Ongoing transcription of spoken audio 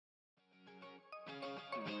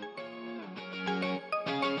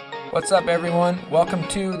What's up, everyone? Welcome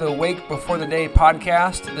to the Wake Before the Day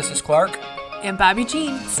podcast. This is Clark. And Bobby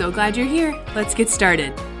Jean. So glad you're here. Let's get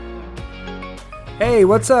started. Hey,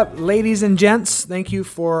 what's up, ladies and gents? Thank you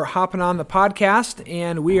for hopping on the podcast.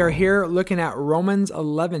 And we are here looking at Romans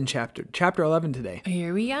 11 chapter 11 today.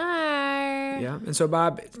 Here we are. Yeah. And so,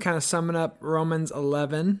 Bob, kind of summing up Romans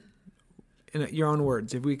 11 in your own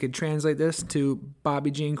words. If we could translate this to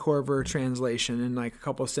Bobby Jean Corver translation in like a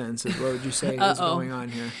couple sentences, what would you say is going on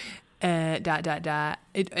here?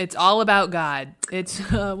 It's all about God. It's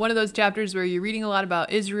one of those chapters where you're reading a lot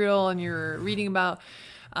about Israel and you're reading about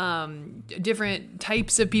different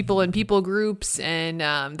types of people and people groups and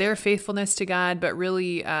their faithfulness to God. But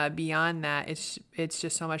really beyond that, it's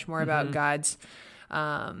just so much more about God's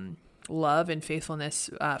love and faithfulness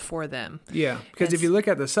for them. Yeah, because if you look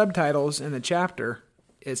at the subtitles in the chapter,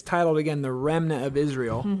 it's titled again, The Remnant of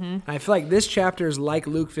Israel. And I feel like this chapter is like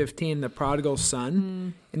Luke 15, the prodigal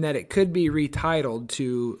son, in that it could be retitled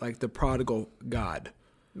to like the prodigal God.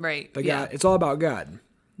 Right. God, it's all about God.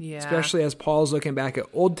 Yeah. Especially as Paul's looking back at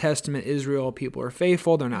Old Testament Israel, people are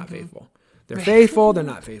faithful, they're not faithful. They're faithful, they're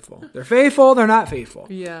not faithful. They're faithful, they're not faithful.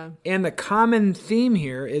 Yeah. And the common theme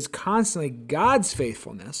here is constantly God's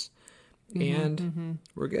faithfulness. And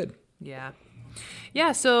we're good. Yeah.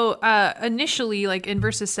 Yeah, so initially, like in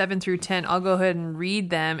verses 7 through 10, I'll go ahead and read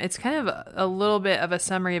them. It's kind of a little bit of a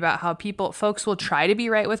summary about how folks will try to be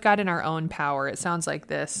right with God in our own power. It sounds like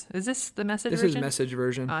this. Is this the message version? This is message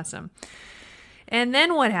version. Awesome. And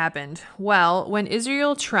then what happened? Well, when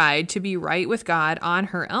Israel tried to be right with God on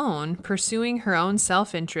her own, pursuing her own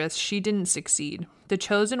self-interest, she didn't succeed. The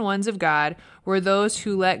chosen ones of God were those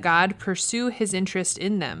who let God pursue his interest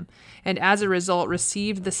in them, and as a result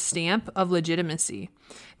received the stamp of legitimacy.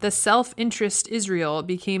 The self-interest Israel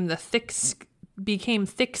became thick-skinned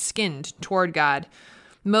toward God.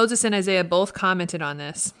 Moses and Isaiah both commented on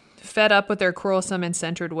this, fed up with their quarrelsome and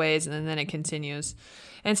centered ways, and then it continues.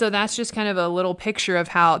 And so that's just kind of a little picture of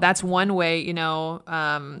how that's one way,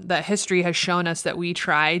 that history has shown us that we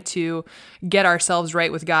try to get ourselves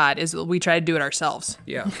right with God is we try to do it ourselves.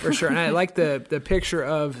 Yeah, for sure. And I like the picture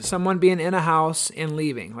of someone being in a house and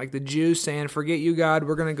leaving, like the Jews saying, forget you, God,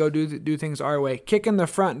 we're going to go do things our way, kicking the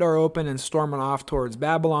front door open and storming off towards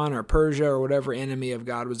Babylon or Persia or whatever enemy of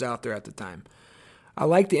God was out there at the time. I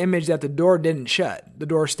like the image that the door didn't shut. The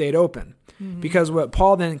door stayed open. Because what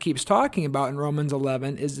Paul then keeps talking about in Romans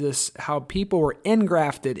 11 is this, how people were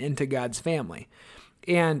engrafted into God's family.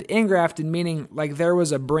 And engrafted meaning like there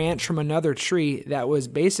was a branch from another tree that was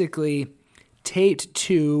basically taped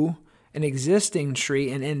to an existing tree,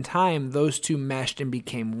 and in time, those two meshed and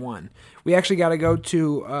became one. We actually got to go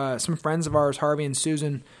to some friends of ours, Harvey and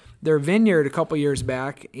Susan, their vineyard a couple years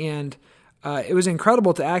back, and it was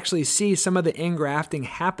incredible to actually see some of the engrafting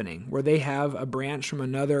happening, where they have a branch from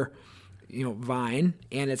another vine,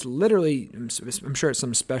 and it's literally, I'm sure it's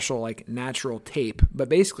some special like natural tape, but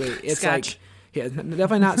basically it's Scotch.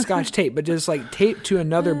 Definitely not Scotch tape, but just like taped to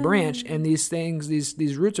another branch, and these things,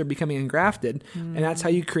 these roots are becoming engrafted, and that's how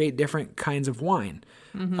you create different kinds of wine.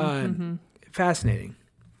 Fascinating.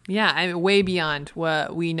 Yeah, I mean, way beyond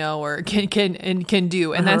what we know or can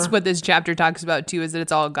do, and that's what this chapter talks about too. Is that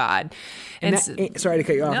it's all God. And sorry to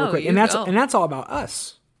cut you off real quick. And that's all about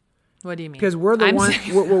us. What do you mean? Because we're the one.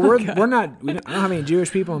 We're not. I don't have any Jewish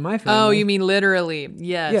people in my family. Oh, you mean literally?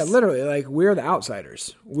 Yes. Yeah, literally. Like we're the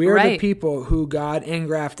outsiders. We're the people who God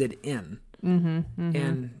engrafted in.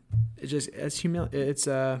 And it's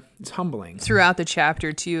humbling. Throughout the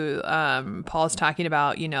chapter too, Paul's talking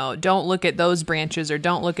about, don't look at those branches or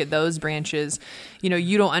don't look at those branches.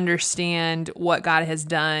 You don't understand what God has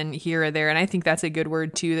done here or there. And I think that's a good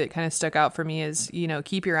word too that kind of stuck out for me is,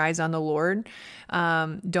 keep your eyes on the Lord.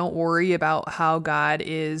 Don't worry about how God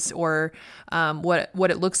is or what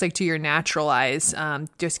it looks like to your natural eyes.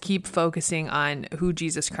 Just keep focusing on who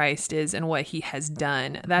Jesus Christ is and what he has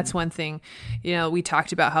done. That's one thing, we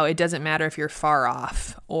talked about how it doesn't matter if you're far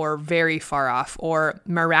off or very far off or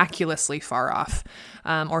miraculously far off,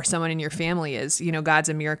 or someone in your family is, God's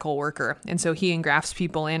a miracle worker. And so he engrafts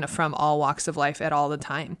people in from all walks of life at all the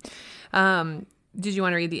time. Did you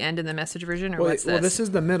want to read the end in the message version, or what's this? Well, this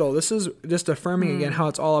is the middle. This is just affirming again how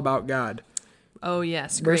it's all about God. Oh,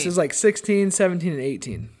 yes. Great. Verses like 16, 17, and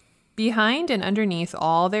 18. Behind and underneath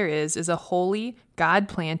all there is a holy,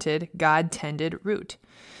 God-planted, God-tended root.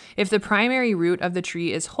 If the primary root of the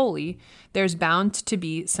tree is holy, there's bound to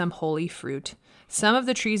be some holy fruit. Some of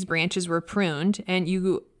the tree's branches were pruned, and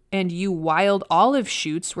you wild olive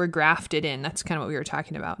shoots were grafted in. That's kind of what we were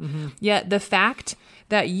talking about. Yet the fact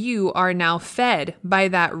that you are now fed by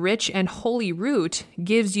that rich and holy root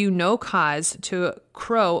gives you no cause to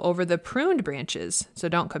crow over the pruned branches. So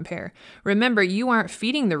don't compare. Remember, you aren't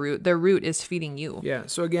feeding the root is feeding you. Yeah.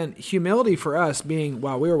 So again, humility for us being,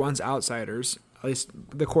 wow, we were once outsiders. At least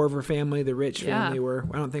the Corver family, the Rich family were.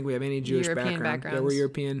 I don't think we have any Jewish background. They were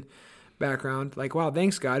European background. Like, wow,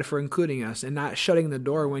 thanks God for including us and not shutting the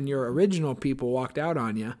door when your original people walked out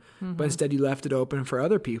on you, but instead you left it open for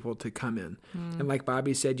other people to come in. And like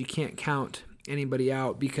Bobby said, you can't count anybody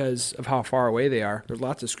out because of how far away they are. There's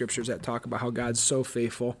lots of scriptures that talk about how God's so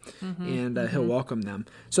faithful and he'll welcome them.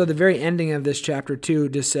 So the very ending of this chapter 2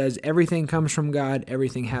 just says everything comes from God,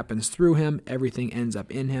 everything happens through him, everything ends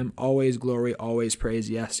up in him, always glory, always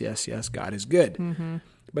praise, yes, yes, yes, God is good.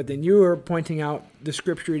 But then you are pointing out the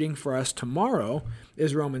scripture reading for us tomorrow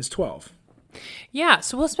is Romans 12. Yeah,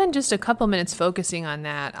 so we'll spend just a couple minutes focusing on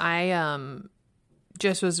that. I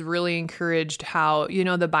just was really encouraged how,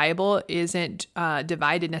 the Bible isn't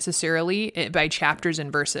divided necessarily by chapters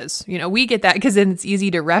and verses. We get that because then it's easy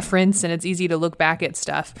to reference and it's easy to look back at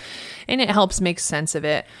stuff and it helps make sense of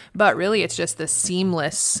it. But really, it's just the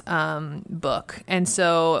seamless book. And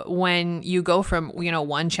so when you go from,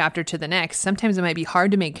 one chapter to the next, sometimes it might be hard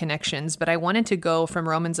to make connections, but I wanted to go from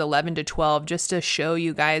Romans 11 to 12 just to show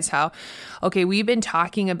you guys how, okay, we've been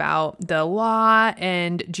talking about the law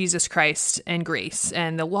and Jesus Christ and grace.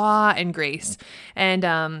 And the law and grace.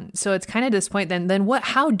 And so it's kind of this point then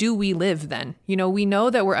how do we live then? We know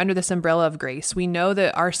that we're under this umbrella of grace. We know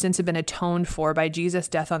that our sins have been atoned for by Jesus'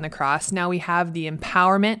 death on the cross. Now we have the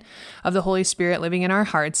empowerment of the Holy Spirit living in our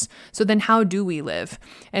hearts. So then how do we live?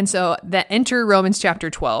 And so that enter Romans chapter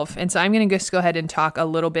 12. And so I'm going to just go ahead and talk a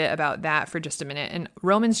little bit about that for just a minute. And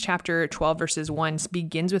Romans chapter 12 verses 1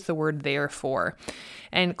 begins with the word therefore.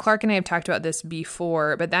 And Clark and I have talked about this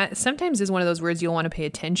before, but that sometimes is one of those words you'll want to pay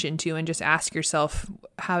attention to and just ask yourself,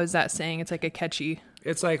 how is that saying? It's like a catchy.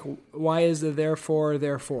 It's like, why is the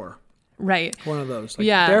therefore? Right. One of those.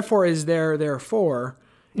 Therefore is therefore.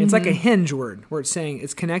 It's like a hinge word where it's saying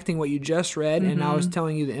it's connecting what you just read and now it's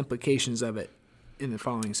telling you the implications of it in the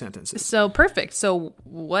following sentences. So perfect. So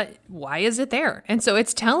why is it there? And so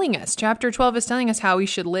it's telling us, chapter 12 is telling us how we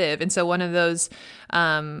should live. And so one of those,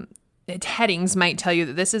 headings might tell you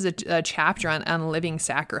that this is a chapter on living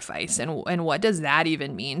sacrifice and what does that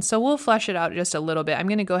even mean? So we'll flesh it out just a little bit. I'm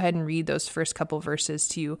going to go ahead and read those first couple verses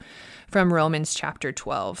to you from Romans chapter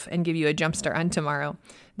 12 and give you a jump start on tomorrow.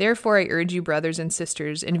 Therefore, I urge you, brothers and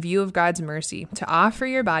sisters, in view of God's mercy, to offer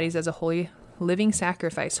your bodies as a holy living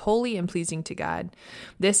sacrifice, holy and pleasing to God.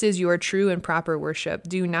 This is your true and proper worship.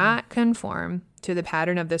 Do not conform to the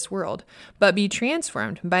pattern of this world, but be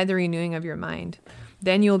transformed by the renewing of your mind.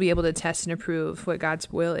 Then you will be able to test and approve what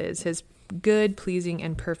God's will is, his good, pleasing,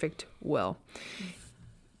 and perfect will.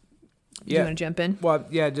 You want to jump in? Well,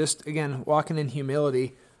 yeah, just, again, walking in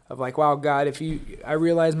humility of like, wow, God, I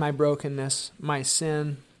realize my brokenness, my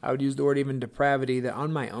sin, I would use the word even depravity, that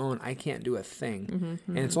on my own, I can't do a thing.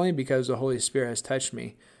 And it's only because the Holy Spirit has touched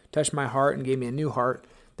my heart and gave me a new heart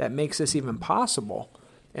that makes this even possible.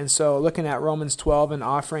 And so looking at Romans 12 and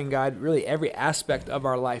offering God really every aspect of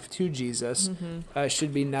our life to Jesus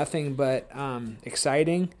should be nothing but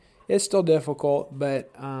exciting. It's still difficult, but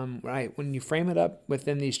when you frame it up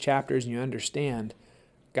within these chapters and you understand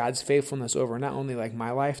God's faithfulness over not only like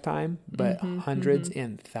my lifetime, but hundreds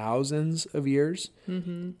and thousands of years,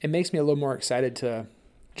 it makes me a little more excited to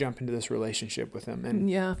jump into this relationship with him and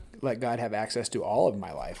let God have access to all of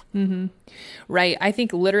my life. Right. I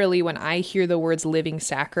think literally when I hear the words living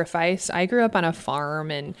sacrifice, I grew up on a farm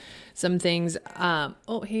and some things.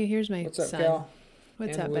 Hey, here's my What's up, son. Cal?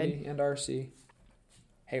 What's and up, Woody bud? And RC.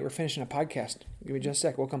 Hey, we're finishing a podcast. Give me just a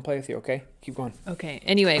sec. We'll come play with you, okay? Keep going. Okay.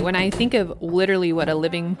 Anyway, when I think of literally what a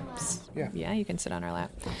living... Yeah, you can sit on our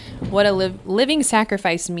lap. What a living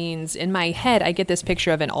sacrifice means, in my head, I get this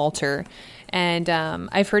picture of an altar. And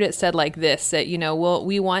I've heard it said like this, that,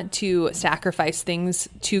 we want to sacrifice things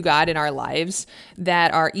to God in our lives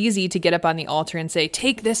that are easy to get up on the altar and say,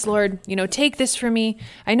 take this, Lord, take this for me.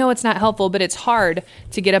 I know it's not helpful, but it's hard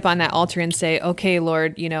to get up on that altar and say, okay,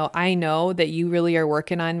 Lord, I know that you really are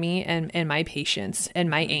working on me and my patience and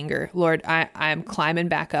my anger. Lord, I'm climbing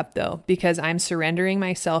back up though, because I'm surrendering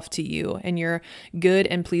myself to you and your good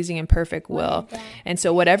and pleasing and perfect will. And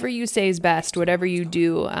so whatever you say is best, whatever you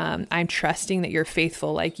do, I'm trusting that you're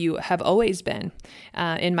faithful like you have always been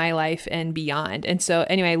in my life and beyond. And so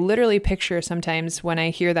anyway, I literally picture sometimes when I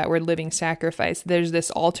hear that word living sacrifice, there's this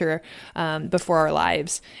altar before our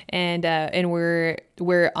lives. And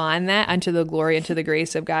we're on that unto the glory and to the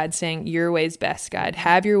grace of God, saying, your way's best, God.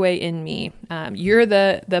 Have your way in me. You're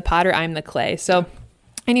the potter, I'm the clay. So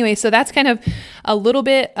Anyway, so that's kind of a little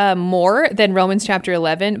bit more than Romans chapter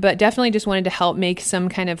 11, but definitely just wanted to help make some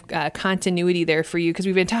kind of continuity there for you, because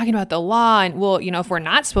we've been talking about the law, and well, if we're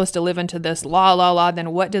not supposed to live into this law,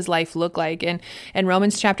 then what does life look like? And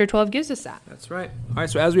Romans chapter 12 gives us that. That's right. All right,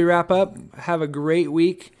 so as we wrap up, have a great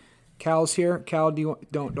week. Cal's here. Cal,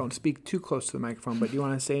 don't speak too close to the microphone, but do you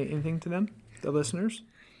want to say anything to them, the listeners?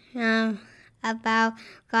 About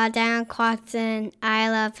God down on the cross, and I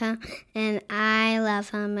love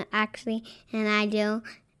him actually, and I do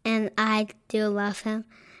love him.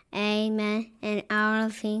 Amen. And all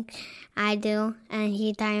the things I do, and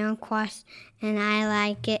he died on the cross, and I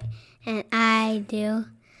like it, and I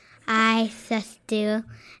just do,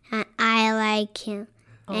 and I like him.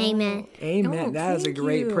 Amen. Amen. Oh, that is a thank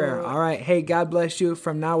great you. prayer. All right. Hey, God bless you.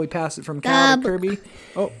 From now, we pass it from Cal to Kirby.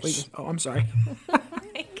 I'm sorry.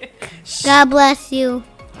 God bless you.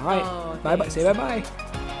 All right. Bye-bye. Say bye-bye.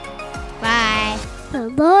 Bye. The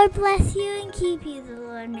Lord bless you and keep you. The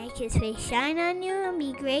Lord make his face shine on you and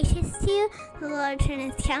be gracious to you. The Lord turn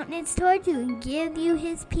his countenance toward you and give you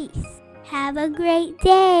his peace. Have a great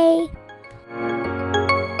day.